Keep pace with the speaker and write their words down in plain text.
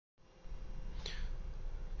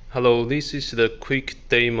Hello, this is the quick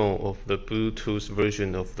demo of the Bluetooth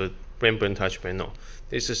version of the membrane touch panel.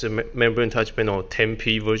 This is a membrane touch panel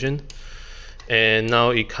 10P version, and now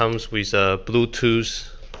it comes with a Bluetooth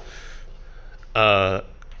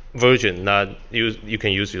version that you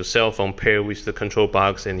can use your cell phone pair with the control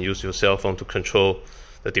box and use your cell phone to control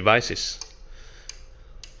the devices.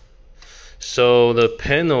 So the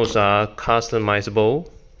panels are customizable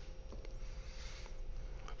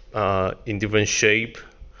in different shape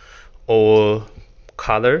or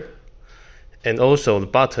color, and also the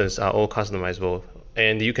buttons are all customizable,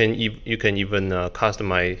 and you can even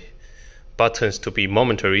customize buttons to be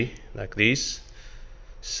momentary, like this,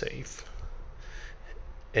 save,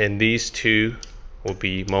 and these two will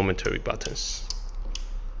be momentary buttons.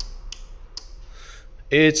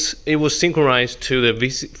 It will synchronize to the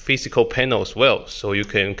physical panel as well, so you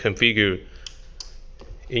can configure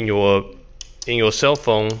in your cell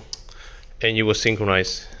phone, and you will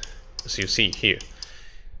synchronize as you see here.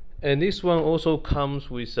 And this one also comes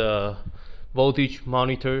with a voltage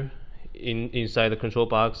monitor inside the control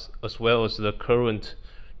box, as well as the current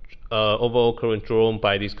overall current drawn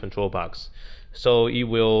by this control box. So it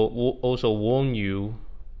will also warn you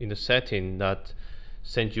in the setting that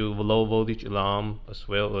sends you a low voltage alarm, as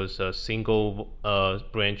well as a single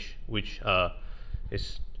branch which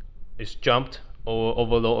is jumped or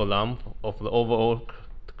overload alarm of the overall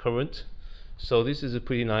current. So this is a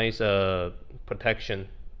pretty nice protection.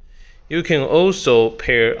 You can also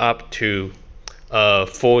pair up to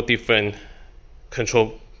 4 different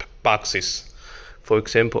control boxes. For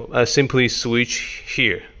example, simply switch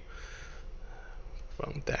here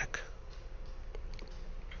from deck,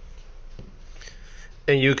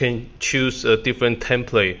 and you can choose a different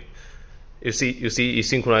template. You see it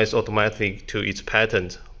synchronizes automatically to its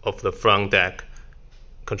pattern of the front deck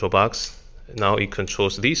control box. Now it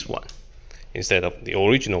controls this one instead of the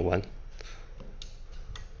original one.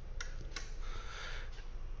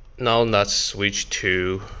 Now let's switch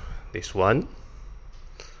to this one,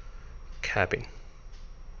 cabin.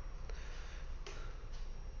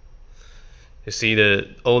 You see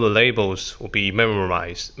all the labels will be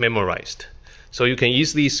memorized. So you can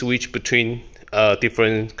easily switch between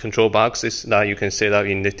different control boxes that you can set up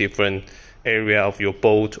in the different area of your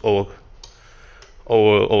boat or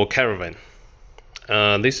caravan.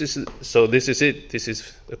 This is it. This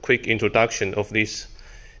is a quick introduction of this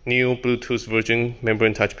new Bluetooth version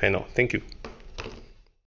membrane touch panel. Thank you.